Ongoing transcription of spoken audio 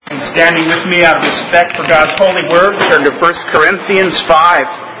standing with me out of respect for God's holy word, turn to 1 Corinthians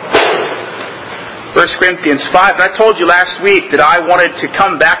 5. 1 Corinthians 5. And I told you last week that I wanted to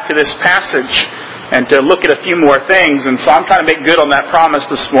come back to this passage and to look at a few more things, and so I'm trying to make good on that promise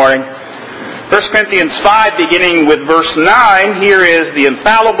this morning. 1 Corinthians 5, beginning with verse 9, here is the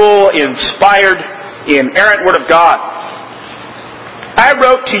infallible, inspired, inerrant Word of God. I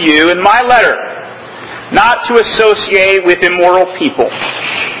wrote to you in my letter not to associate with immoral people.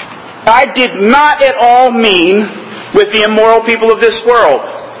 I did not at all mean with the immoral people of this world,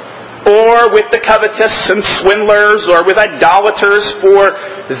 or with the covetous and swindlers, or with idolaters, for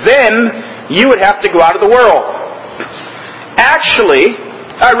then you would have to go out of the world. Actually,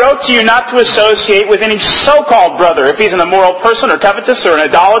 I wrote to you not to associate with any so-called brother, if he's an immoral person, or covetous, or an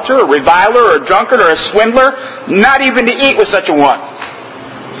idolater, or reviler, or a drunkard, or a swindler, not even to eat with such a one.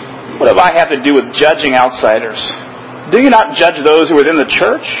 What do I have to do with judging outsiders? Do you not judge those who are within the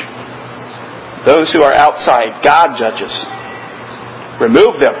church? Those who are outside, God judges.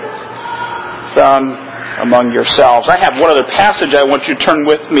 Remove them from among yourselves. I have one other passage I want you to turn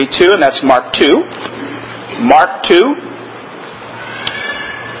with me to, and that's Mark 2. Mark 2,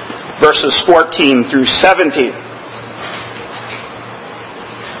 verses 14 through 17.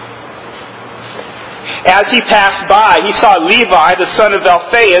 As he passed by, he saw Levi, the son of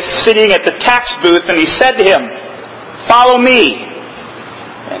Alphaeus, sitting at the tax booth, and he said to him, "Follow me."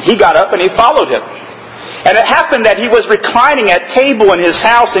 And he got up and he followed him. And it happened that he was reclining at table in his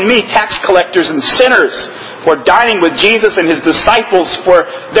house, and many tax collectors and sinners were dining with Jesus and his disciples, for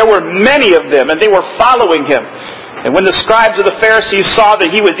there were many of them, and they were following him. And when the scribes of the Pharisees saw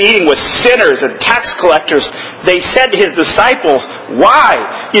that he was eating with sinners and tax collectors, they said to his disciples, "Why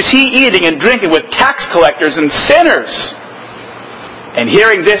is he eating and drinking with tax collectors and sinners?" And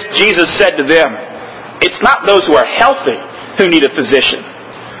hearing this, Jesus said to them, "It's not those who are healthy who need a physician,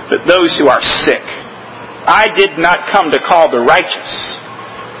 but those who are sick. I did not come to call the righteous,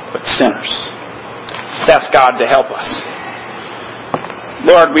 but sinners." That's God to help us.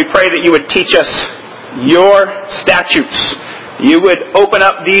 Lord, we pray that you would teach us your statutes. You would open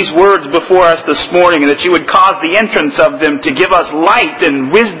up these words before us this morning, and that you would cause the entrance of them to give us light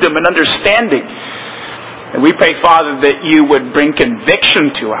and wisdom and understanding. And we pray, Father, that you would bring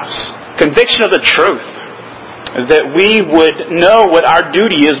conviction to us, conviction of the truth, that we would know what our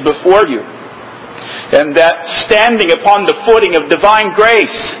duty is before you, and that standing upon the footing of divine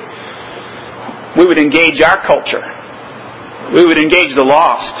grace, we would engage our culture. We would engage the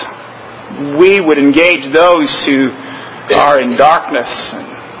lost. We would engage those who are in darkness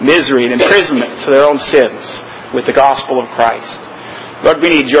and misery and imprisonment to their own sins with the gospel of Christ. Lord, we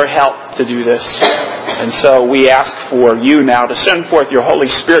need your help to do this. And so we ask for you now to send forth your Holy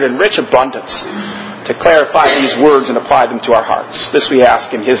Spirit in rich abundance to clarify these words and apply them to our hearts. This we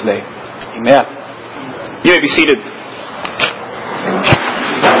ask in his name. Amen. You may be seated.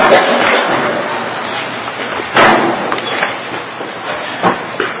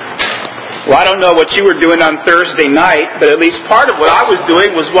 Well, I don't know what you were doing on Thursday night, but at least part of what I was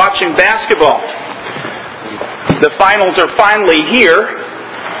doing was watching basketball. The finals are finally here,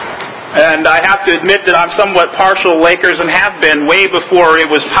 and I have to admit that I'm somewhat partial to Lakers and have been way before it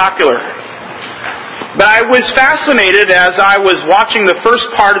was popular. But I was fascinated as I was watching the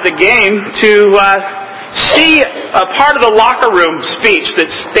first part of the game to see a part of the locker room speech that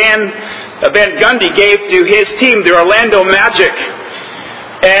Stan Van Gundy gave to his team, the Orlando Magic.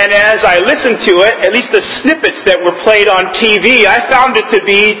 And as I listened to it, at least the snippets that were played on TV, I found it to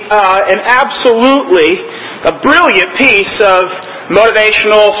be an absolutely brilliant piece of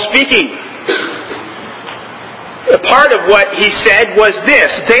motivational speaking. A part of what he said was this: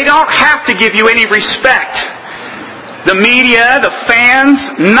 they don't have to give you any respect. The media, the fans,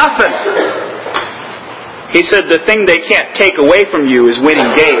 nothing. He said the thing they can't take away from you is winning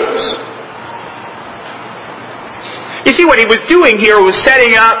games. You see, what he was doing here was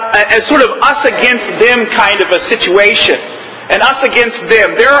setting up a sort of us against them kind of a situation. And us against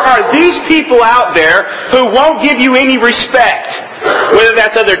them. There are these people out there who won't give you any respect. Whether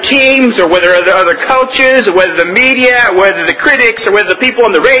that's other teams, or whether they're other coaches, or whether the media, or whether the critics, or whether the people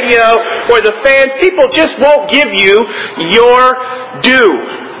on the radio, or the fans. People just won't give you your due.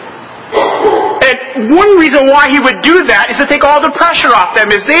 And one reason why he would do that is to take all the pressure off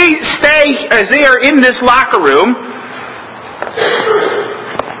them. As they are in this locker room,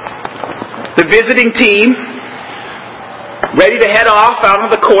 the visiting team, ready to head off out on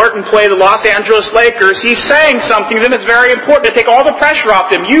the court and play the Los Angeles Lakers, he's saying something to them that's very important to take all the pressure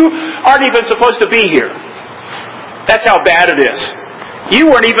off them. You aren't even supposed to be here. That's how bad it is. You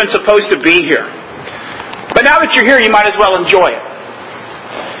weren't even supposed to be here. But now that you're here, you might as well enjoy it.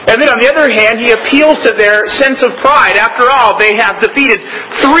 And And then on the other hand, he appeals to their sense of pride. After all, they have defeated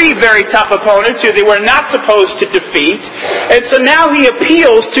 3 very tough opponents who they were not supposed to defeat. And so now he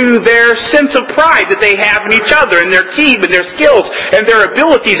appeals to their sense of pride that they have in each other, and their team, and their skills, and their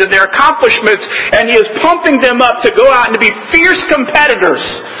abilities, and their accomplishments. And he is pumping them up to go out and to be fierce competitors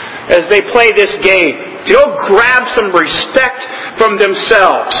as they play this game, to go grab some respect from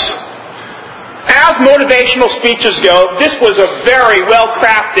themselves. As motivational speeches go, this was a very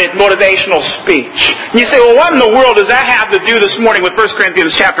well-crafted motivational speech. And you say, well, what in the world does that have to do this morning with 1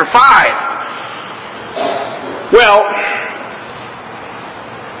 Corinthians chapter 5? Well,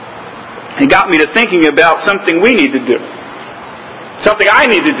 it got me to thinking about something we need to do. Something I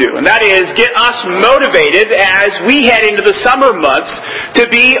need to do, and that is get us motivated as we head into the summer months to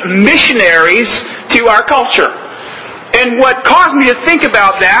be missionaries to our culture. And what caused me to think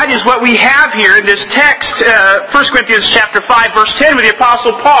about that is what we have here in this text, 1 Corinthians chapter 5, verse 10, where the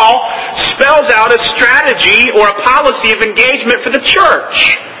Apostle Paul spells out a strategy or a policy of engagement for the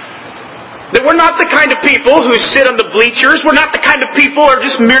church. That we're not the kind of people who sit on the bleachers. We're not the kind of people who are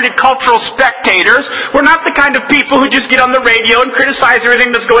just merely cultural spectators. We're not the kind of people who just get on the radio and criticize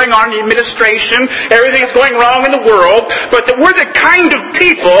everything that's going on in the administration, everything that's going wrong in the world, but that we're the kind of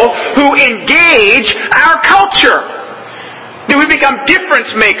people who engage our culture. That we become difference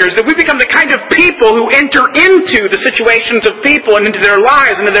makers, that we become the kind of people who enter into the situations of people and into their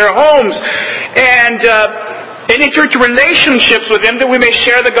lives, into their homes, and enter into relationships with them that we may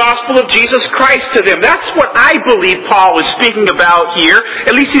share the gospel of Jesus Christ to them. That's what I believe Paul is speaking about here.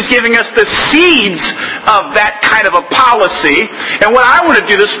 At least he's giving us the seeds of that kind of a policy. And what I want to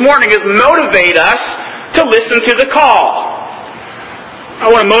do this morning is motivate us to listen to the call. I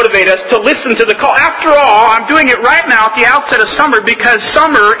want to motivate us to listen to the call. After all, I'm doing it right now at the outset of summer because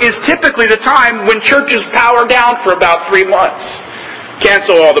summer is typically the time when churches power down for about 3 months.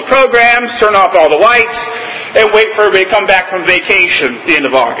 Cancel all the programs, turn off all the lights, and wait for everybody to come back from vacation at the end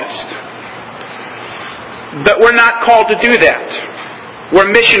of August. But we're not called to do that. We're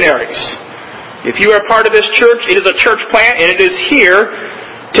missionaries. If you are part of this church, it is a church plant, and it is here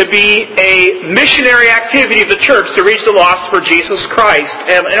to be a missionary activity of the church to reach the lost for Jesus Christ.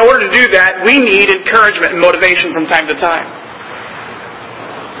 And in order to do that, we need encouragement and motivation from time to time.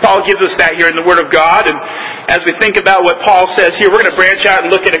 Paul gives us that here in the Word of God, and as we think about what Paul says here, we're going to branch out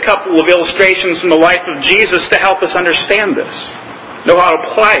and look at a couple of illustrations from the life of Jesus to help us understand this, know how to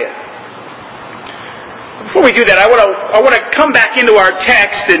apply it. Before we do that, I want to come back into our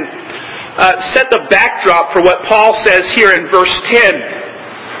text and set the backdrop for what Paul says here in verse 10.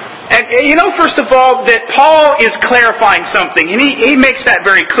 And you know, first of all, that Paul is clarifying something, and he makes that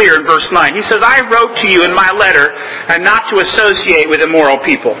very clear in verse 9. He says, I wrote to you in my letter not to associate with immoral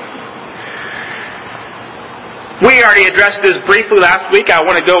people. We already addressed this briefly last week. I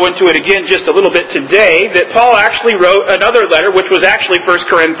want to go into it again just a little bit today, that Paul actually wrote another letter, which was actually 1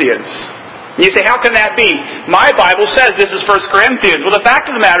 Corinthians. And you say, how can that be? My Bible says this is 1 Corinthians. Well, the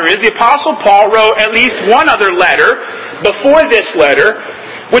fact of the matter is, the Apostle Paul wrote at least one other letter before this letter,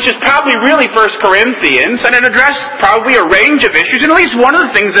 which is probably really 1 Corinthians, and it addressed probably a range of issues. And at least one of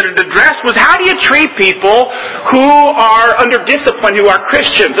the things that it addressed was, how do you treat people who are under discipline, who are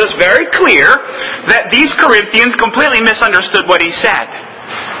Christians? It's very clear that these Corinthians completely misunderstood what he said.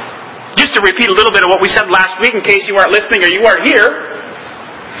 Just to repeat a little bit of what we said last week, in case you weren't listening or you weren't here,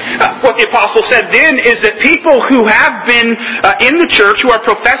 what the apostle said then is that people who have been in the church, who are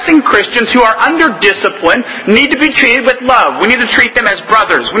professing Christians, who are under discipline, need to be treated with love. We need to treat them as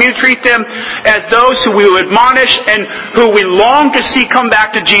brothers. We need to treat them as those who we will admonish and who we long to see come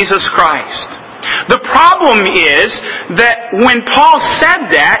back to Jesus Christ. The problem is that when Paul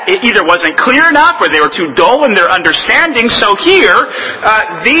said that, it either wasn't clear enough or they were too dull in their understanding. So here,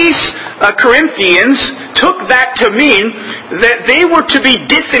 these Corinthians took that to mean that they were to be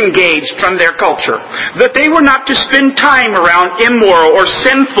disengaged from their culture. That they were not to spend time around immoral or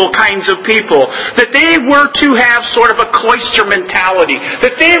sinful kinds of people. That they were to have sort of a cloister mentality.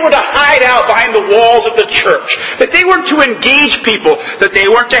 That they were to hide out behind the walls of the church. That they were to engage people. That they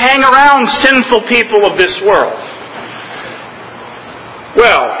weren't to hang around sinful people of this world.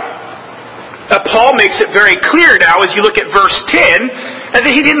 Well, Paul makes it very clear now as you look at verse 10 that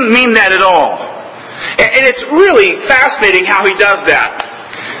he didn't mean that at all. And it's really fascinating how he does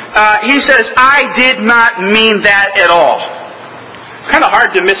that. He says, I did not mean that at all. Kind of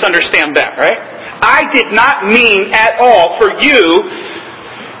hard to misunderstand that, right? I did not mean at all for you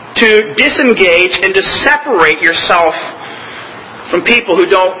to disengage and to separate yourself from people who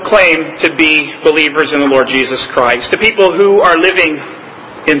don't claim to be believers in the Lord Jesus Christ, to people who are living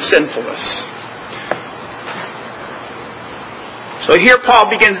in sinfulness. So here Paul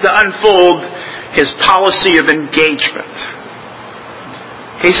begins to unfold his policy of engagement.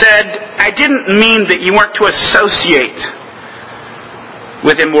 He said, I didn't mean that you weren't to associate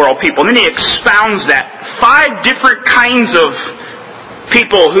with immoral people. And then he expounds that. 5 different kinds of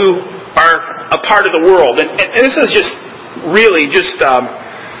people who are a part of the world. And this is just really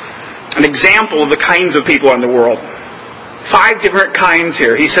an example of the kinds of people in the world. 5 different kinds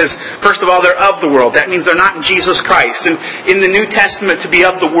here. He says, first of all, they're of the world. That means they're not in Jesus Christ. And in the New Testament, to be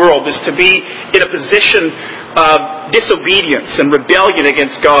of the world is to be in a position of disobedience and rebellion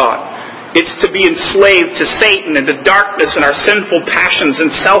against God. It's to be enslaved to Satan and to darkness and our sinful passions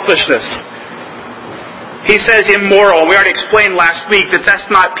and selfishness. He says immoral. We already explained last week that that's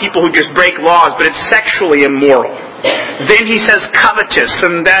not people who just break laws, but it's sexually immoral. Then he says covetous,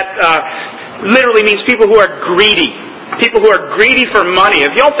 and that literally means people who are greedy. People who are greedy for money.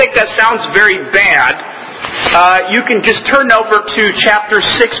 If you don't think that sounds very bad, you can just turn over to chapter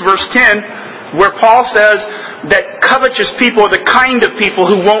 6, verse 10, where Paul says that covetous people are the kind of people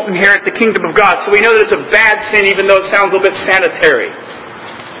who won't inherit the kingdom of God. So we know that it's a bad sin, even though it sounds a little bit sanitary.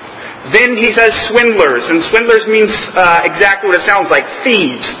 Then he says swindlers, and swindlers means exactly what it sounds like,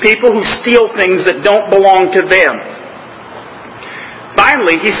 thieves, people who steal things that don't belong to them.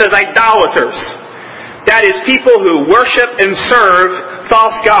 Finally, he says idolaters. That is people who worship and serve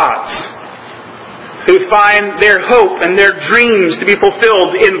false gods, who find their hope and their dreams to be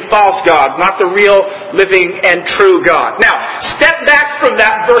fulfilled in false gods, not the real, living, and true God. Now, step back from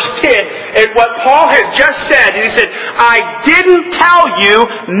that verse 10 and what Paul had just said. And he said, I didn't tell you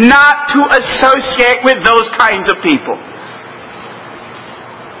not to associate with those kinds of people.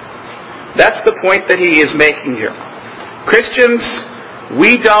 That's the point that he is making here. Christians,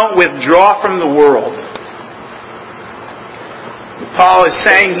 we don't withdraw from the world. What Paul is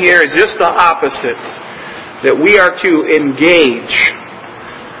saying here is just the opposite. That we are to engage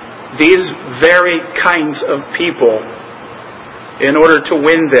these very kinds of people in order to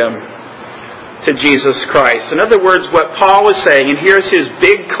win them to Jesus Christ. In other words, what Paul is saying, and here's his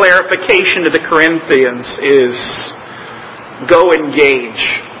big clarification to the Corinthians, is go engage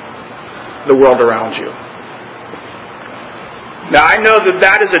the world around you. Now, I know that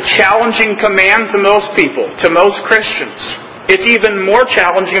that is a challenging command to most people, to most Christians. It's even more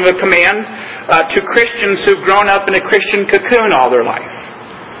challenging of a command to Christians who've grown up in a Christian cocoon all their life.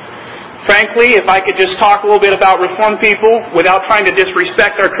 Frankly, if I could just talk a little bit about Reformed people without trying to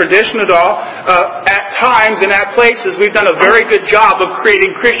disrespect our tradition at all, at times and at places we've done a very good job of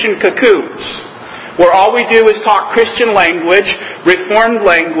creating Christian cocoons, where all we do is talk Christian language, Reformed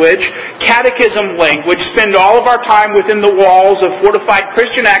language, catechism language, spend all of our time within the walls of fortified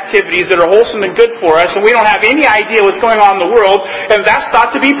Christian activities that are wholesome and good for us, and we don't have any idea what's going on in the world, and that's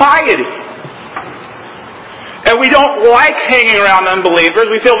thought to be piety. And we don't like hanging around unbelievers.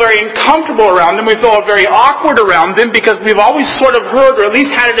 We feel very uncomfortable around them. We feel very awkward around them because we've always sort of heard, or at least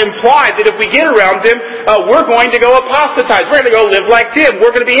had it implied, that if we get around them, we're going to go apostatize. We're going to go live like them.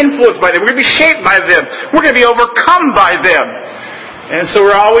 We're going to be influenced by them. We're going to be shaped by them. We're going to be overcome by them. And so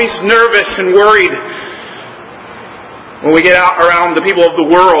we're always nervous and worried when we get out around the people of the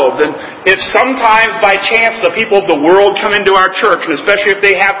world. And if sometimes by chance the people of the world come into our church, and especially if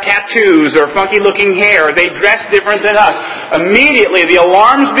they have tattoos or funky looking hair, or they dress different than us, immediately the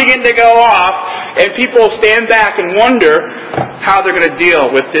alarms begin to go off and people stand back and wonder how they're going to deal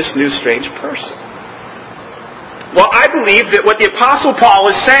with this new strange person. Well, I believe that what the Apostle Paul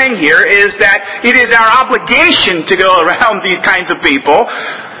is saying here is that it is our obligation to go around these kinds of people,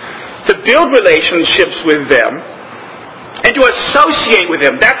 to build relationships with them, and to associate with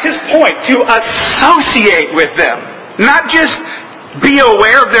them. That's his point. To associate with them. Not just be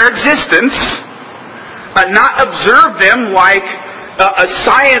aware of their existence. Not observe them like a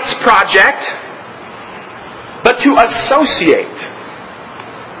science project. But to associate.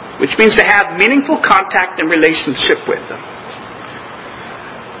 Which means to have meaningful contact and relationship with them.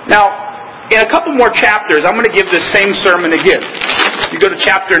 Now, in a couple more chapters, I'm going to give this same sermon again. You go to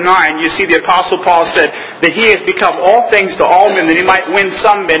chapter 9, you see the Apostle Paul said that he has become all things to all men, that he might win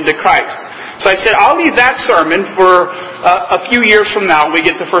some men to Christ. So I said, I'll leave that sermon for a few years from now when we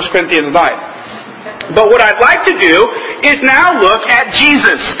get to 1 Corinthians 9. But what I'd like to do is now look at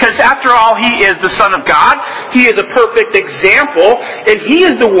Jesus, because after all, he is the Son of God. He is a perfect example, and he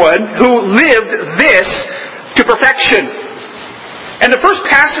is the one who lived this to perfection. And the first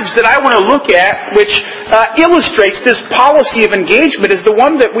passage that I want to look at, which illustrates this policy of engagement, is the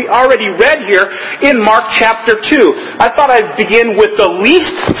one that we already read here in Mark chapter 2. I thought I'd begin with the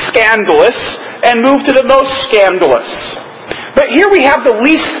least scandalous and move to the most scandalous. But here we have the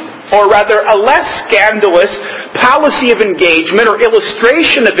least or rather a less scandalous policy of engagement or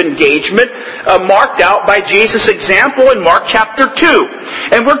illustration of engagement marked out by Jesus' example in Mark chapter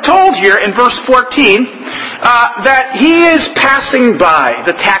 2. And we're told here in verse 14 that he is passing by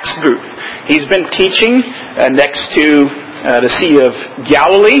the tax booth. He's been teaching next to the Sea of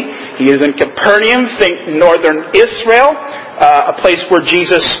Galilee. He is in Capernaum, think northern Israel, a place where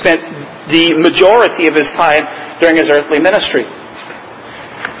Jesus spent the majority of his time during his earthly ministry.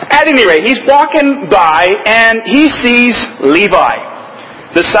 At any rate, he's walking by and he sees Levi,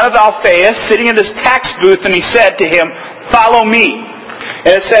 the son of Alphaeus, sitting in this tax booth, and he said to him, "Follow me."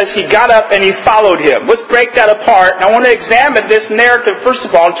 And it says he got up and he followed him. Let's break that apart. And I want to examine this narrative, first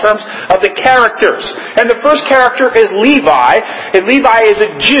of all, in terms of the characters. And the first character is Levi. And Levi is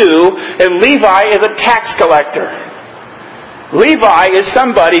a Jew, and Levi is a tax collector. Levi is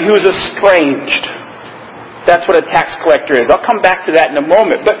somebody who is estranged. That's what a tax collector is. I'll come back to that in a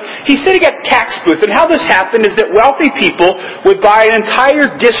moment. But he's sitting at a tax booth, and how this happened is that wealthy people would buy an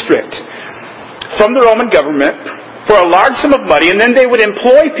entire district from the Roman government for a large sum of money, and then they would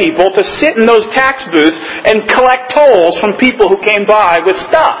employ people to sit in those tax booths and collect tolls from people who came by with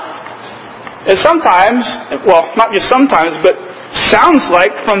stuff. And sometimes, well, not just sometimes, but sounds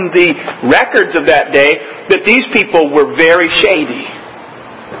like from the records of that day that these people were very shady.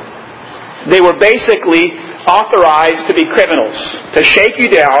 They were basically authorized to be criminals, to shake you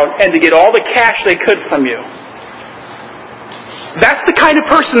down and to get all the cash they could from you. That's the kind of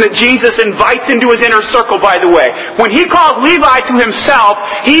person that Jesus invites into his inner circle, by the way. When he calls Levi to himself,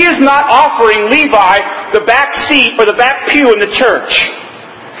 he is not offering Levi the back seat or the back pew in the church.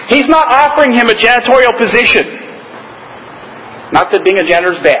 He's not offering him a janitorial position. Not that being a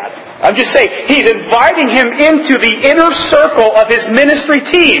janitor is bad. I'm just saying, he's inviting him into the inner circle of his ministry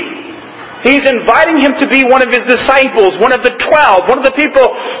team. He's inviting him to be one of his disciples, one of the 12, one of the people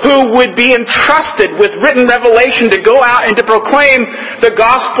who would be entrusted with written revelation to go out and to proclaim the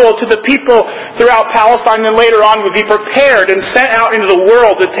gospel to the people throughout Palestine, and later on would be prepared and sent out into the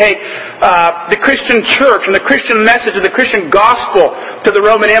world to take the Christian church and the Christian message of the Christian gospel to the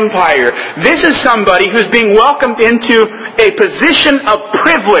Roman Empire. This is somebody who's being welcomed into a position of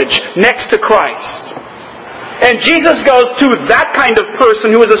privilege next to Christ. And Jesus goes to that kind of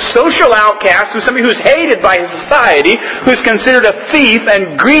person who is a social outcast, who's somebody who's hated by his society, who's considered a thief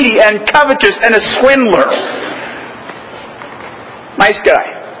and greedy and covetous and a swindler. Nice guy.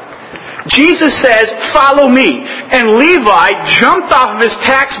 Jesus says, "Follow me." And Levi jumped off of his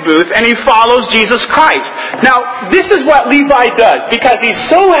tax booth and he follows Jesus Christ. Now, this is what Levi does, because he's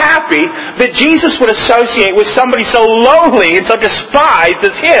so happy that Jesus would associate with somebody so lowly and so despised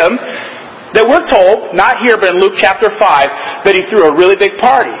as him, that we're told, not here but in Luke chapter 5, that he threw a really big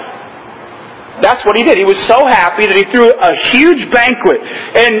party. That's what he did. He was so happy that he threw a huge banquet.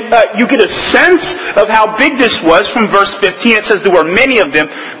 And you get a sense of how big this was from verse 15. It says there were many of them.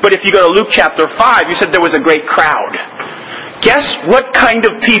 But if you go to Luke chapter 5, you said there was a great crowd. Guess what kind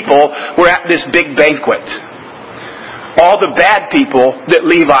of people were at this big banquet? All the bad people that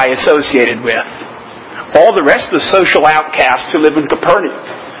Levi associated with. All the rest of the social outcasts who live in Capernaum.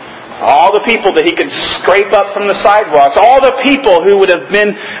 All the people that he could scrape up from the sidewalks. All the people who would have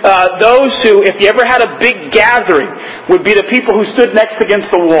been those who, if you ever had a big gathering, would be the people who stood next against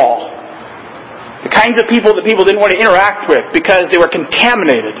the wall. The kinds of people that people didn't want to interact with because they were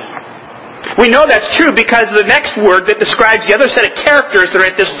contaminated. We know that's true because the next word that describes the other set of characters that are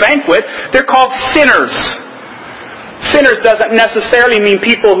at this banquet, they're called sinners. Sinners doesn't necessarily mean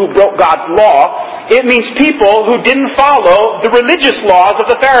people who broke God's law. It means people who didn't follow the religious laws of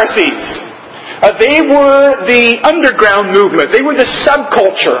the Pharisees. They were the underground movement. They were the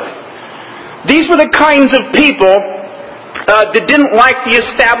subculture. These were the kinds of people that didn't like the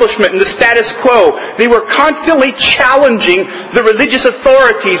establishment and the status quo. They were constantly challenging the religious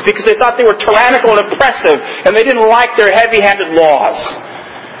authorities because they thought they were tyrannical and oppressive, and they didn't like their heavy-handed laws.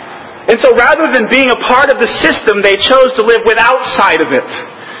 And so rather than being a part of the system, they chose to live outside of it.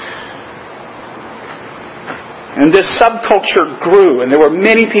 And this subculture grew, and there were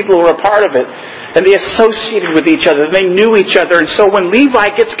many people who were a part of it. And they associated with each other, and they knew each other. And so when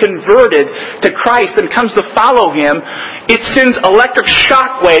Levi gets converted to Christ and comes to follow him, it sends electric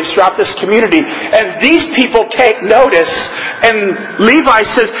shock waves throughout this community. And these people take notice. And Levi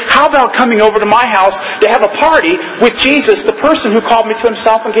says, "How about coming over to my house to have a party with Jesus, the person who called me to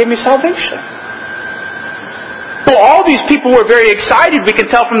himself and gave me salvation?" Well, all these people were very excited, we can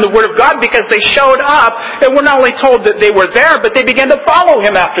tell from the Word of God, because they showed up, and we're not only told that they were there, but they began to follow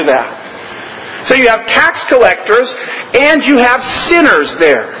him after that. So you have tax collectors, and you have sinners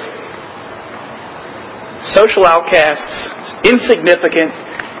there. Social outcasts, insignificant,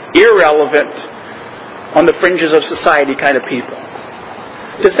 irrelevant, on the fringes of society kind of people.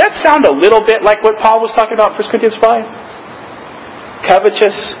 Does that sound a little bit like what Paul was talking about in 1 Corinthians 5?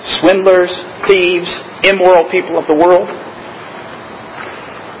 Covetous, swindlers, thieves, immoral people of the world?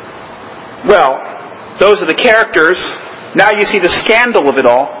 Well, those are the characters. Now you see the scandal of it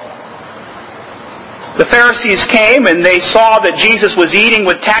all. The Pharisees came and they saw that Jesus was eating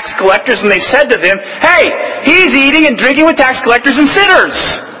with tax collectors, and they said to them, "Hey, he's eating and drinking with tax collectors and sinners."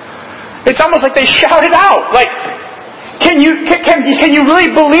 It's almost like they shouted out, like, can you really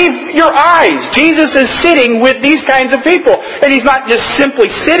believe your eyes? Jesus is sitting with these kinds of people. And He's not just simply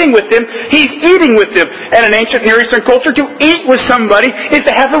sitting with them, He's eating with them. And in ancient Near Eastern culture, to eat with somebody is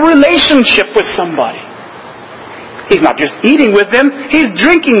to have a relationship with somebody. He's not just eating with them, He's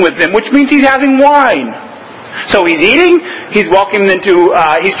drinking with them, which means He's having wine. So He's eating, He's welcoming them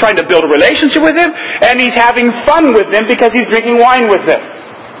He's trying to build a relationship with them, and He's having fun with them because He's drinking wine with them.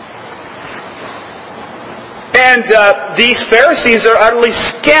 And these Pharisees are utterly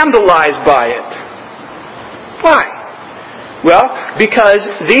scandalized by it. Why? Well, because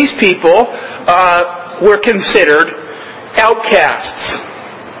these people were considered outcasts.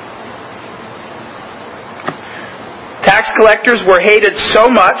 Tax collectors were hated so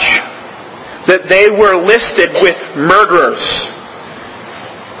much that they were listed with murderers.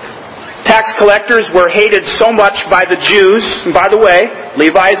 Tax collectors were hated so much by the Jews. And by the way,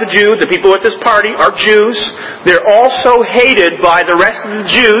 Levi is a Jew. The people at this party are Jews. They're also hated by the rest of the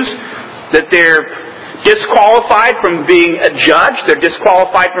Jews that they're disqualified from being a judge. They're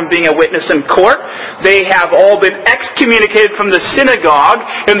disqualified from being a witness in court. They have all been excommunicated from the synagogue,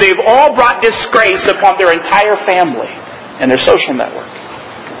 and they've all brought disgrace upon their entire family and their social network.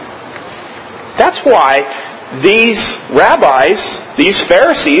 That's why these rabbis, these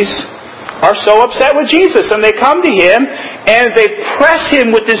Pharisees, are so upset with Jesus. And they come to Him and they press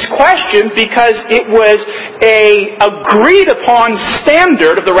Him with this question because it was an agreed upon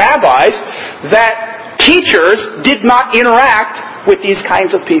standard of the rabbis that teachers did not interact with these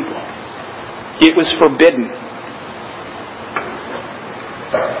kinds of people. It was forbidden.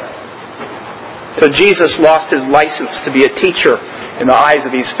 So Jesus lost His license to be a teacher in the eyes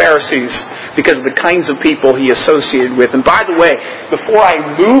of these Pharisees because of the kinds of people He associated with. And by the way, before I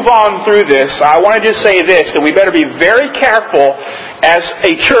move on through this, I want to just say this, that we better be very careful as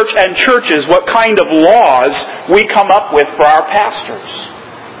a church and churches what kind of laws we come up with for our pastors.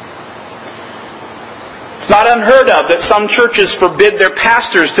 It's not unheard of that some churches forbid their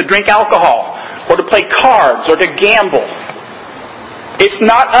pastors to drink alcohol or to play cards or to gamble. It's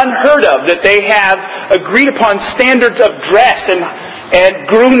not unheard of that they have agreed upon standards of dress and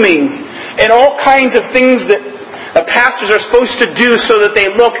grooming and all kinds of things that pastors are supposed to do so that they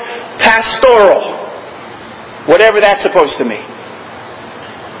look pastoral. Whatever that's supposed to mean.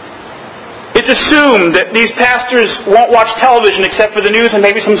 It's assumed that these pastors won't watch television except for the news and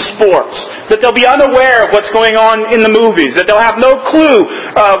maybe some sports. That they'll be unaware of what's going on in the movies. That they'll have no clue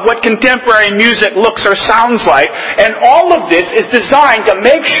of what contemporary music looks or sounds like. And all of this is designed to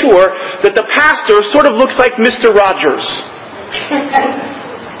make sure that the pastor sort of looks like Mr. Rogers.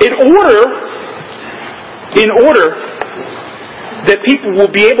 In order that people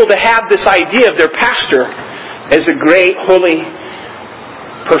will be able to have this idea of their pastor as a great, holy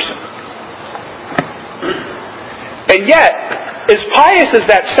person. And yet, as pious as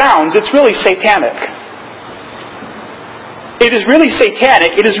that sounds, it's really satanic. It is really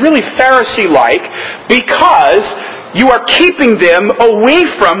satanic. It is really Pharisee-like because you are keeping them away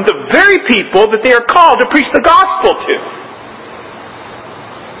from the very people that they are called to preach the gospel to.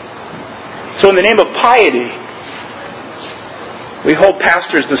 So in the name of piety, we hold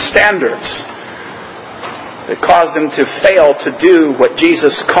pastors to standards that cause them to fail to do what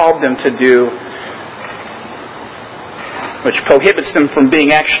Jesus called them to do, which prohibits them from being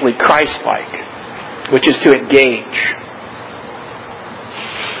actually Christ-like, which is to engage.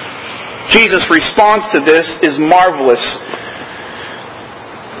 Jesus' response to this is marvelous.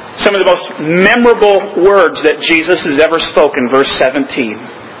 Some of the most memorable words that Jesus has ever spoken, verse 17.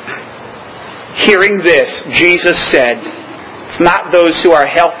 Hearing this, Jesus said, "It's not those who are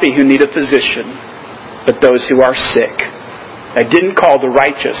healthy who need a physician, but those who are sick. I didn't call the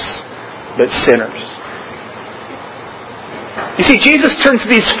righteous, but sinners." You see, Jesus turns to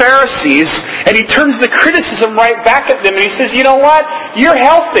these Pharisees and He turns the criticism right back at them and He says, "You know what? You're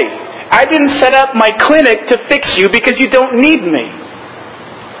healthy. I didn't set up my clinic to fix you because you don't need me.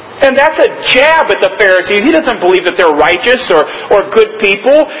 And that's a jab at the Pharisees. He doesn't believe that they're righteous or good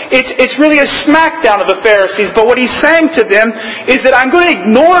people. It's really a smackdown of the Pharisees. But what he's saying to them is that I'm going to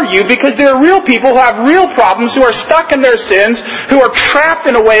ignore you because there are real people who have real problems, who are stuck in their sins, who are trapped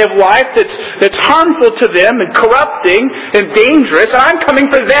in a way of life that's harmful to them and corrupting and dangerous, and I'm coming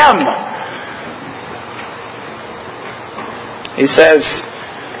for them. He says,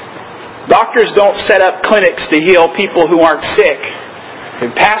 doctors don't set up clinics to heal people who aren't sick. And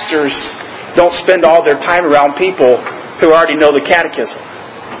pastors don't spend all their time around people who already know the catechism.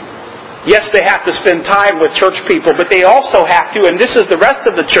 Yes, they have to spend time with church people, but they also have to, and this is the rest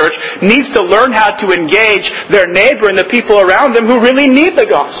of the church, needs to learn how to engage their neighbor and the people around them who really need the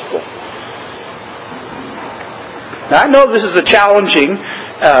gospel. Now, I know this is a challenging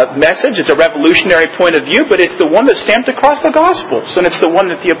message. It's a revolutionary point of view, but it's the one that's stamped across the Gospels, and it's the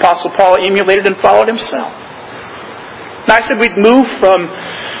one that the Apostle Paul emulated and followed himself. Now, I said we'd move from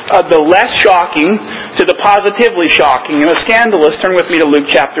the less shocking to the positively shocking and the scandalous. Turn with me to Luke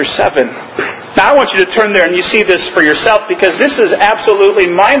chapter 7. Now, I want you to turn there and you see this for yourself, because this is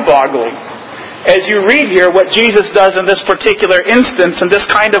absolutely mind-boggling as you read here what Jesus does in this particular instance in this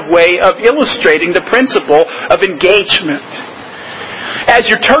kind of way of illustrating the principle of engagement. As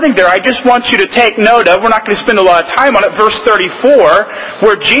you're turning there, I just want you to take note of, we're not going to spend a lot of time on it, verse 34,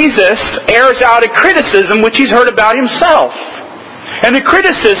 where Jesus airs out a criticism which he's heard about himself. And the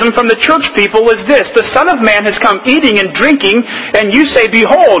criticism from the church people is this: the Son of Man has come eating and drinking, and you say,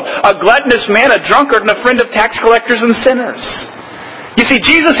 behold, a gluttonous man, a drunkard, and a friend of tax collectors and sinners. You see,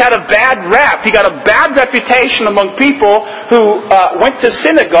 Jesus had a bad rap. He got a bad reputation among people who went to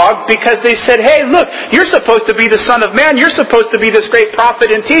synagogue because they said, hey, look, you're supposed to be the Son of Man. You're supposed to be this great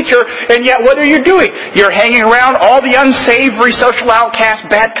prophet and teacher, and yet what are you doing? You're hanging around all the unsavory, social outcast,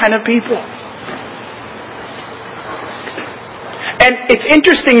 bad kind of people. And it's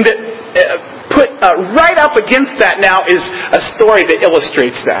interesting that put right up against that now is a story that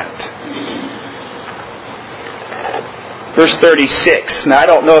illustrates that. Verse 36. Now, I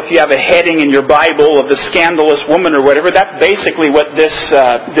don't know if you have a heading in your Bible of the scandalous woman or whatever. That's basically what this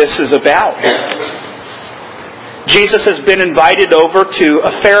is about. Jesus has been invited over to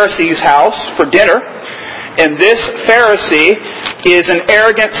a Pharisee's house for dinner. And this Pharisee is an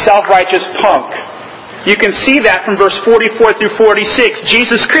arrogant, self-righteous punk. You can see that from verse 44 through 46.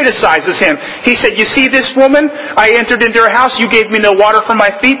 Jesus criticizes him. He said, you see this woman? I entered into her house. You gave me no water for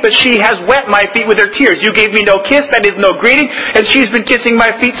my feet, but she has wet my feet with her tears. You gave me no kiss, that is no greeting, and she's been kissing my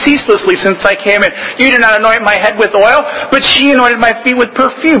feet ceaselessly since I came in. You did not anoint my head with oil, but she anointed my feet with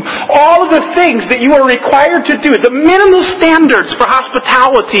perfume. All of the things that you are required to do, the minimal standards for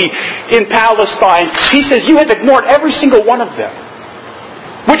hospitality in Palestine, he says you have ignored every single one of them.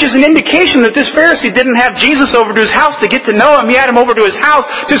 Which is an indication that this Pharisee didn't have Jesus over to his house to get to know him. He had him over to his house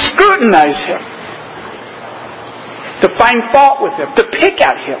to scrutinize him, to find fault with him, to pick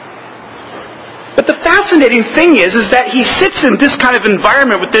at him. But the fascinating thing is that he sits in this kind of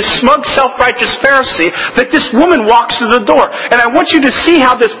environment with this smug, self-righteous Pharisee, that this woman walks through the door. And I want you to see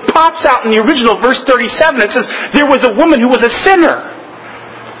how this pops out in the original verse 37. It says, there was a woman who was a sinner.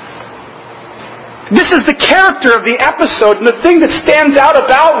 This is the character of the episode, and the thing that stands out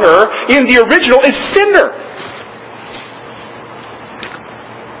about her in the original is sinner.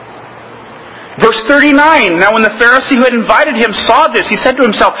 Verse 39, now when the Pharisee who had invited him saw this, he said to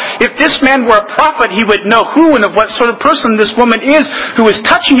himself, if this man were a prophet, he would know who and of what sort of person this woman is who is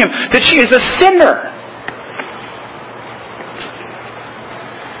touching him, that she is a sinner.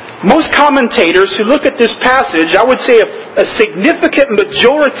 Most commentators who look at this passage, I would say a significant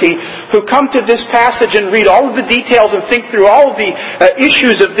majority who come to this passage and read all of the details and think through all of the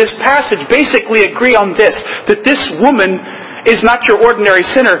issues of this passage, basically agree on this, that this woman is not your ordinary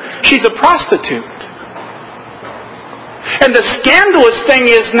sinner. She's a prostitute. And the scandalous thing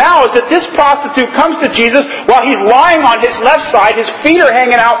is now is that this prostitute comes to Jesus while he's lying on his left side, his feet are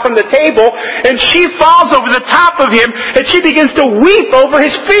hanging out from the table, and she falls over the top of him and she begins to weep over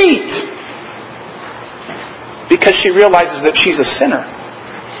his feet. Because she realizes that she's a sinner.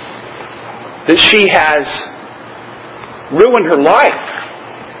 That she has ruined her life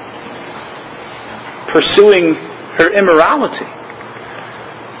pursuing her immorality.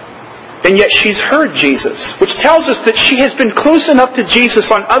 And yet she's heard Jesus, which tells us that she has been close enough to Jesus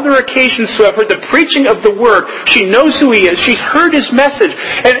on other occasions to have heard the preaching of the Word. She knows who He is. She's heard His message,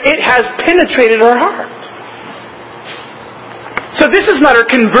 and it has penetrated her heart. So this is not her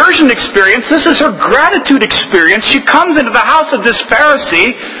conversion experience. This is her gratitude experience. She comes into the house of this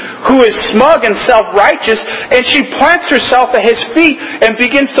Pharisee who is smug and self-righteous, and she plants herself at his feet and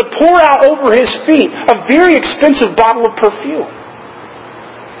begins to pour out over his feet a very expensive bottle of perfume.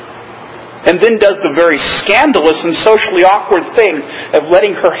 And then does the very scandalous and socially awkward thing of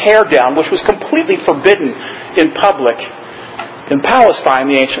letting her hair down, which was completely forbidden in public in Palestine,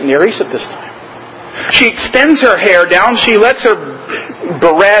 the ancient Near East at this time. She extends her hair down. She lets her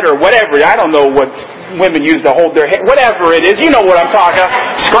beret or whatever. I don't know what women use to hold their hair. Whatever it is. You know what I'm talking about.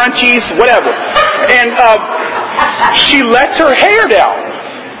 Scrunchies, whatever. And she lets her hair down.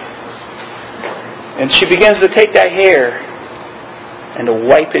 And she begins to take that hair and to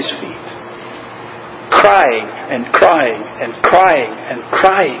wipe his feet. Crying and crying and crying and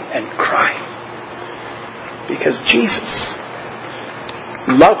crying and crying. Because Jesus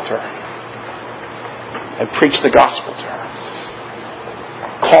loved her and preached the gospel to her.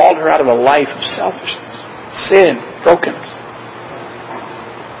 Called her out of a life of selfishness, sin, brokenness.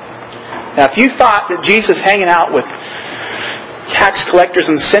 Now if you thought that Jesus hanging out with tax collectors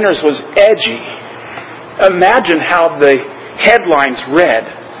and sinners was edgy, imagine how the headlines read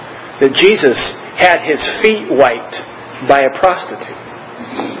that Jesus had his feet wiped by a prostitute.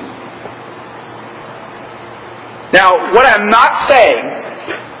 Now, what I'm not saying,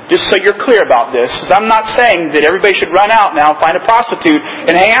 just so you're clear about this, is I'm not saying that everybody should run out now and find a prostitute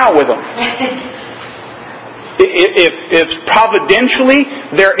and hang out with them. If providentially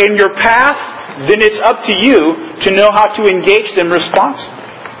they're in your path, then it's up to you to know how to engage them responsibly.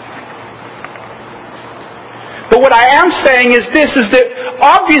 But what I am saying is this, is that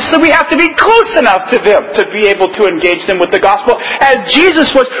obviously we have to be close enough to them to be able to engage them with the gospel as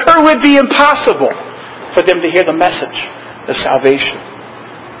Jesus was, or it would be impossible for them to hear the message of salvation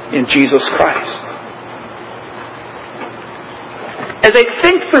in Jesus Christ. As I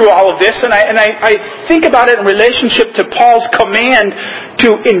think through all of this, and I think about it in relationship to Paul's command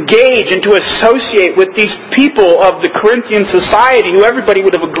to engage and to associate with these people of the Corinthian society, who everybody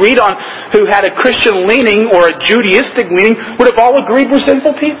would have agreed on, who had a Christian leaning or a Judaistic leaning, would have all agreed were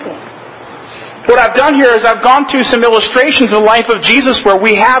sinful people. What I've done here is I've gone through some illustrations of the life of Jesus where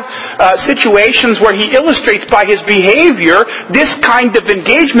we have situations where He illustrates by His behavior this kind of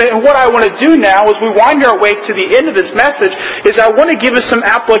engagement. And what I want to do now as we wind our way to the end of this message is I want to give us some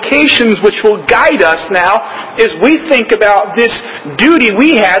applications which will guide us now as we think about this duty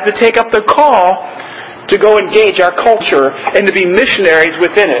we had to take up the call to go engage our culture and to be missionaries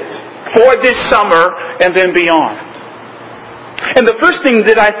within it for this summer and then beyond. And the first thing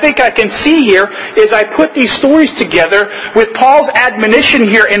that I think I can see here is I put these stories together with Paul's admonition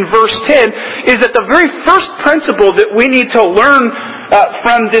here in verse 10 is that the very first principle that we need to learn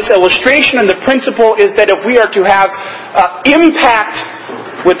from this illustration, and the principle is that if we are to have impact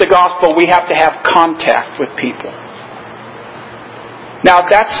with the gospel, we have to have contact with people. Now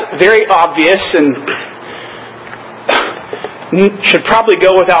that's very obvious and should probably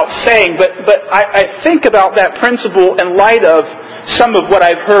go without saying, but I think about that principle in light of some of what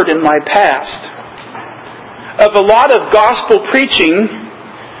I've heard in my past. Of a lot of gospel preaching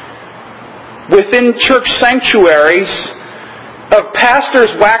within church sanctuaries, of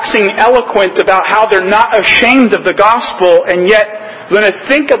pastors waxing eloquent about how they're not ashamed of the gospel, and yet when I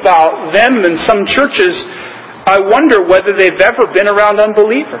think about them in some churches, I wonder whether they've ever been around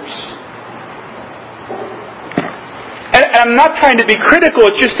unbelievers. And I'm not trying to be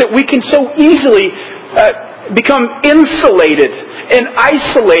critical, it's just that we can so easily become insulated and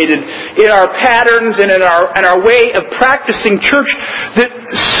isolated in our patterns and in our way of practicing church that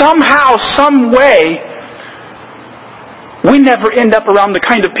somehow, some way, we never end up around the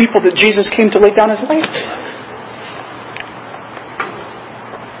kind of people that Jesus came to lay down His life.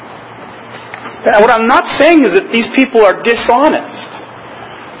 And what I'm not saying is that these people are dishonest.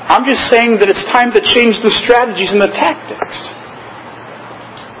 I'm just saying that it's time to change the strategies and the tactics.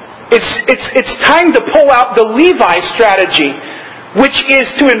 It's time to pull out the Levi strategy, which is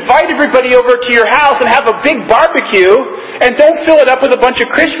to invite everybody over to your house and have a big barbecue, and don't fill it up with a bunch of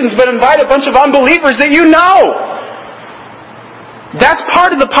Christians, but invite a bunch of unbelievers that you know. That's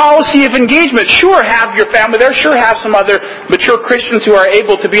part of the policy of engagement. Sure, have your family there. Sure, have some other mature Christians who are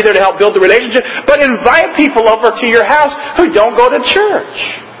able to be there to help build the relationship. But invite people over to your house who don't go to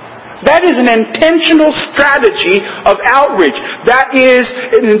church. That is an intentional strategy of outreach. That is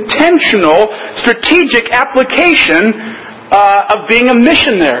an intentional, strategic application of being a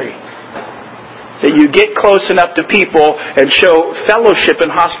missionary. That you get close enough to people and show fellowship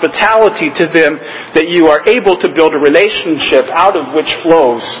and hospitality to them that you are able to build a relationship out of which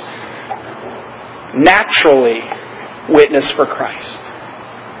flows naturally witness for Christ.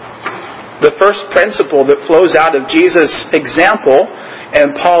 The first principle that flows out of Jesus' example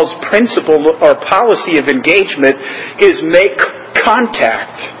and Paul's principle or policy of engagement is make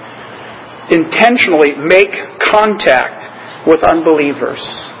contact. Intentionally make contact with unbelievers.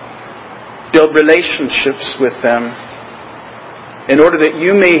 Build relationships with them in order that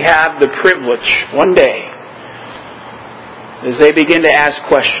you may have the privilege one day, as they begin to ask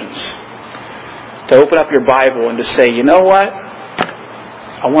questions, to open up your Bible and to say, you know what?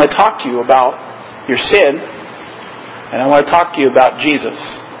 I want to talk to you about your sin, and I want to talk to you about Jesus,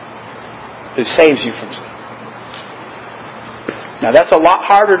 who saves you from sin. Now that's a lot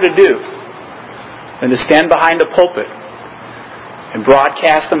harder to do than to stand behind a pulpit and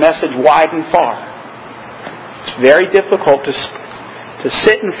broadcast the message wide and far. It's very difficult to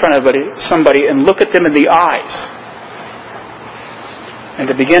sit in front of somebody and look at them in the eyes and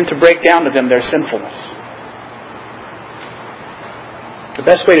to begin to break down to them their sinfulness. The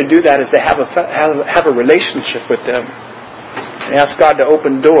best way to do that is to have a relationship with them and ask God to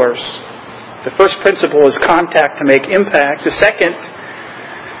open doors. The first principle is contact to make impact. The second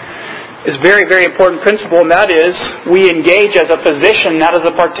is a very, very important principle, and that is we engage as a physician, not as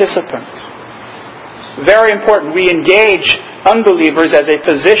a participant. Very important. We engage unbelievers as a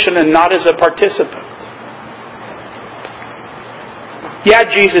physician and not as a participant. Yeah,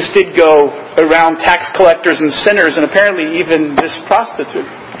 Jesus did go around tax collectors and sinners, and apparently even this prostitute.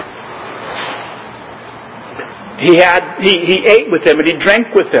 He ate with them and he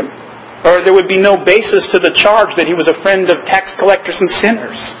drank with them, or there would be no basis to the charge that he was a friend of tax collectors and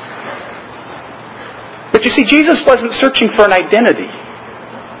sinners. But you see, Jesus wasn't searching for an identity.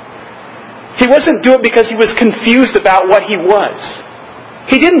 He wasn't doing it because he was confused about what he was.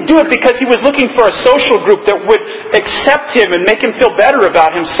 He didn't do it because he was looking for a social group that would accept him and make him feel better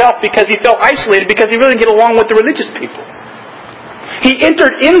about himself because he felt isolated because he really didn't get along with the religious people. He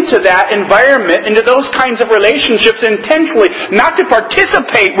entered into that environment, into those kinds of relationships intentionally, not to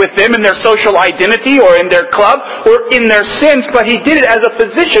participate with them in their social identity or in their club or in their sins, but he did it as a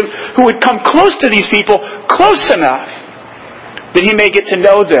physician who would come close to these people, close enough that he may get to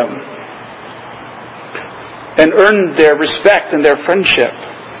know them and earn their respect and their friendship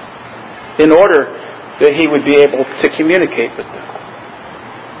in order that he would be able to communicate with them.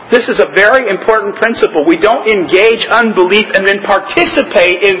 This is a very important principle. We don't engage unbelief and then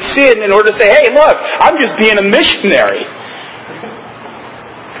participate in sin in order to say, hey, look, I'm just being a missionary.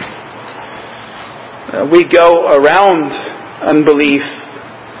 We go around unbelief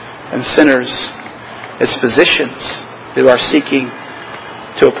and sinners as physicians who are seeking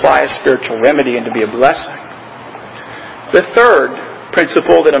to apply a spiritual remedy and to be a blessing. The third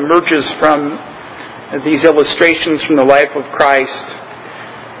principle that emerges from these illustrations from the life of Christ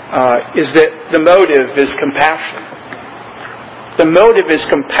is that the motive is compassion. The motive is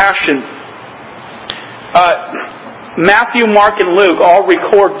compassion. Matthew, Mark, and Luke all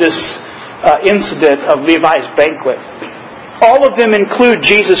record this incident of Levi's banquet. All of them include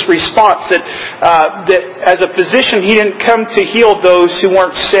Jesus' response that as a physician he didn't come to heal those who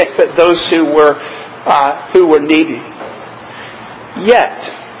weren't sick, but those who were needy. Yet,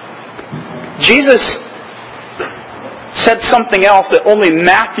 Jesus said something else that only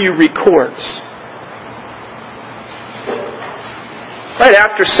Matthew records. Right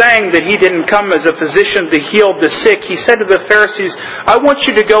after saying that he didn't come as a physician to heal the sick, he said to the Pharisees, I want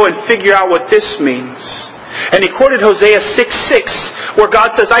you to go and figure out what this means. And he quoted Hosea 6:6, where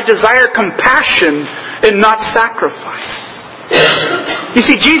God says, I desire compassion and not sacrifice. You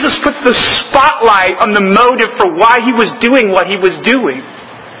see, Jesus puts the spotlight on the motive for why he was doing what he was doing.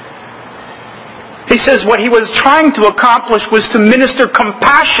 He says what he was trying to accomplish was to minister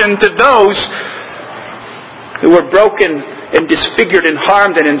compassion to those who were broken and disfigured and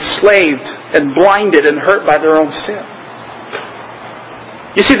harmed and enslaved and blinded and hurt by their own sin.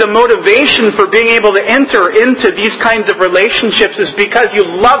 You see, the motivation for being able to enter into these kinds of relationships is because you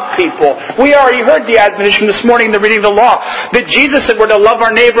love people. We already heard the admonition this morning in the reading of the law that Jesus said we're to love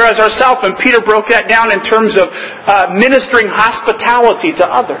our neighbor as ourselves, and Peter broke that down in terms of ministering hospitality to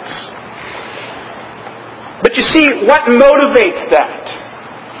others. But you see, what motivates that?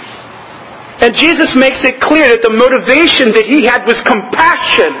 And Jesus makes it clear that the motivation that he had was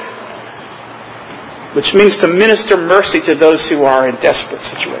compassion, which means to minister mercy to those who are in desperate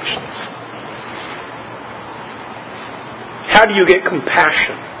situations. How do you get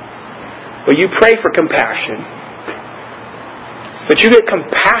compassion? Well, you pray for compassion, but you get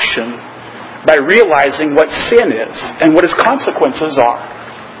compassion by realizing what sin is and what its consequences are.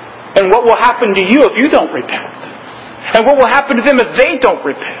 And what will happen to you if you don't repent. And what will happen to them if they don't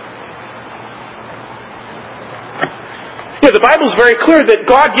repent. The Bible is very clear that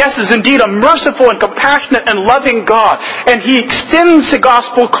God, yes, is indeed a merciful and compassionate and loving God. And he extends the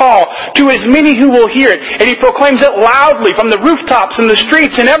gospel call to as many who will hear it. And he proclaims it loudly from the rooftops and the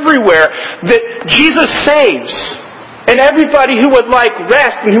streets and everywhere that Jesus saves. And everybody who would like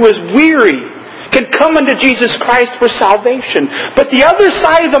rest and who is weary can come unto Jesus Christ for salvation. But the other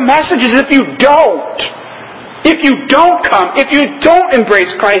side of the message is if you don't come, if you don't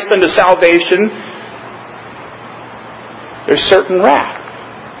embrace Christ unto salvation, there's certain wrath.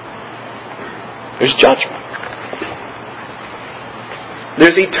 There's judgment.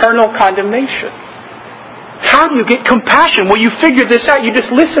 There's eternal condemnation. How do you get compassion? Well, you figure this out. You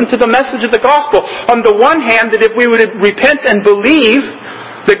just listen to the message of the gospel. On the one hand, that if we would repent and believe,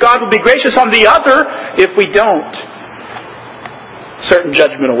 that God will be gracious. On the other, if we don't, certain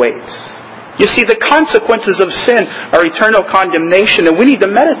judgment awaits. You see, the consequences of sin are eternal condemnation, and we need to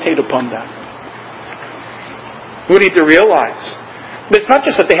meditate upon that. We need to realize that it's not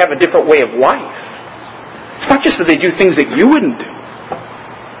just that they have a different way of life. It's not just that they do things that you wouldn't do.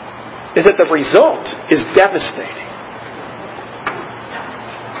 Is that the result is devastating.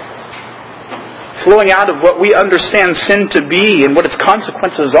 Flowing out of what we understand sin to be and what its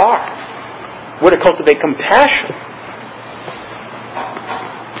consequences are. We're to cultivate compassion.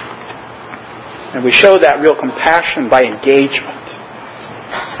 And we show that real compassion by engagement.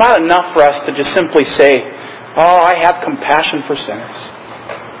 It's not enough for us to just simply say, "Oh, I have compassion for sinners."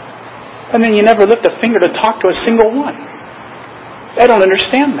 And then you never lift a finger to talk to a single one. I don't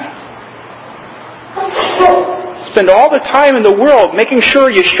understand that. Spend all the time in the world making sure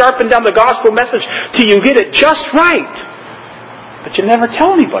you sharpen down the gospel message till you get it just right. But you never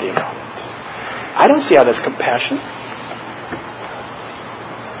tell anybody about it. I don't see how that's compassion.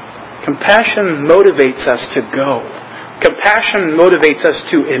 Compassion motivates us to go. Compassion motivates us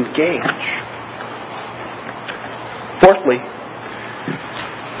to engage. Fourthly,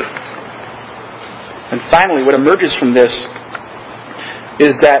 and finally, what emerges from this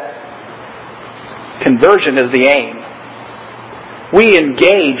is that conversion is the aim. We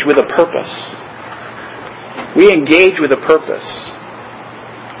engage with a purpose. We engage with a purpose.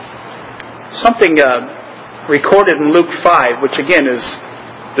 Something recorded in Luke 5, which again is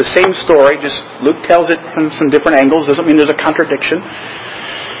the same story, just Luke tells it from some different angles. Doesn't mean there's a contradiction.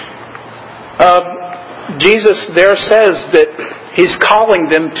 Jesus there says that He's calling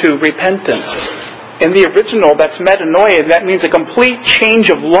them to repentance. In the original, that's metanoia. That means a complete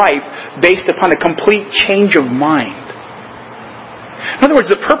change of life based upon a complete change of mind. In other words,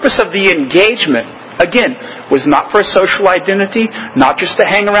 the purpose of the engagement, again, was not for a social identity, not just to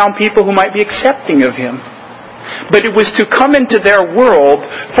hang around people who might be accepting of Him, but it was to come into their world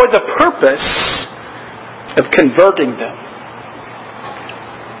for the purpose of converting them.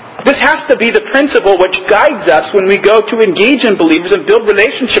 This has to be the principle which guides us when we go to engage in believers and build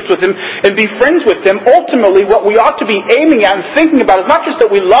relationships with them and be friends with them. Ultimately, what we ought to be aiming at and thinking about is not just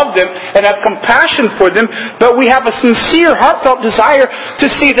that we love them and have compassion for them, but we have a sincere, heartfelt desire to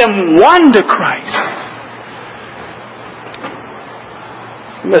see them won to Christ.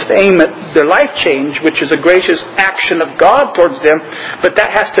 We must aim at their life change, which is a gracious action of God towards them, but that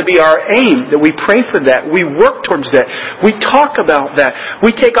has to be our aim, that we pray for that, we work towards that, we talk about that,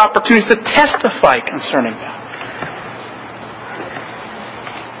 we take opportunities to testify concerning that.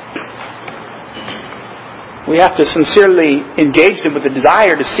 We have to sincerely engage them with a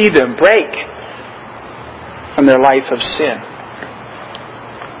desire to see them break from their life of sin.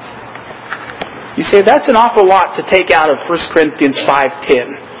 You say, that's an awful lot to take out of 1 Corinthians 5:10,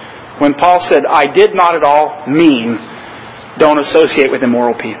 when Paul said, "I did not at all mean don't associate with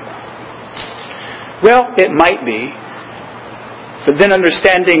immoral people." Well, it might be. But then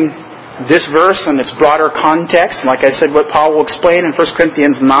understanding this verse and its broader context, and like I said, what Paul will explain in 1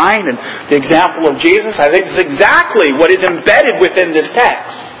 Corinthians 9 and the example of Jesus, I think is exactly what is embedded within this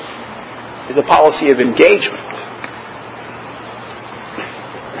text, is a policy of engagement.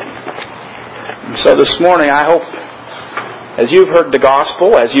 So this morning, I hope, as you've heard the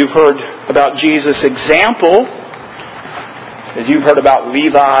gospel, as you've heard about Jesus' example, as you've heard about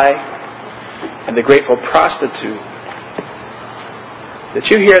Levi and the grateful prostitute, that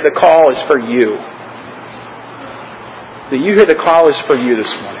you hear the call is for you. That you hear the call is for you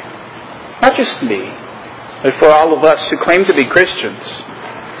this morning. Not just me, but for all of us who claim to be Christians.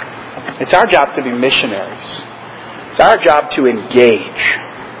 It's our job to be missionaries. It's our job to engage.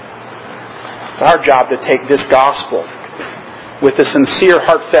 It's our job to take this gospel with a sincere,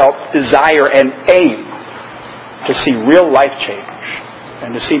 heartfelt desire and aim to see real life change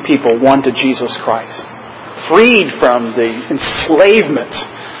and to see people won to Jesus Christ, freed from the enslavement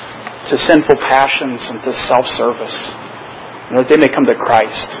to sinful passions and to self-service, and that they may come to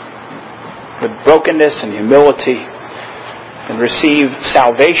Christ with brokenness and humility and receive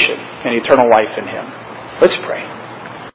salvation and eternal life in Him. Let's pray.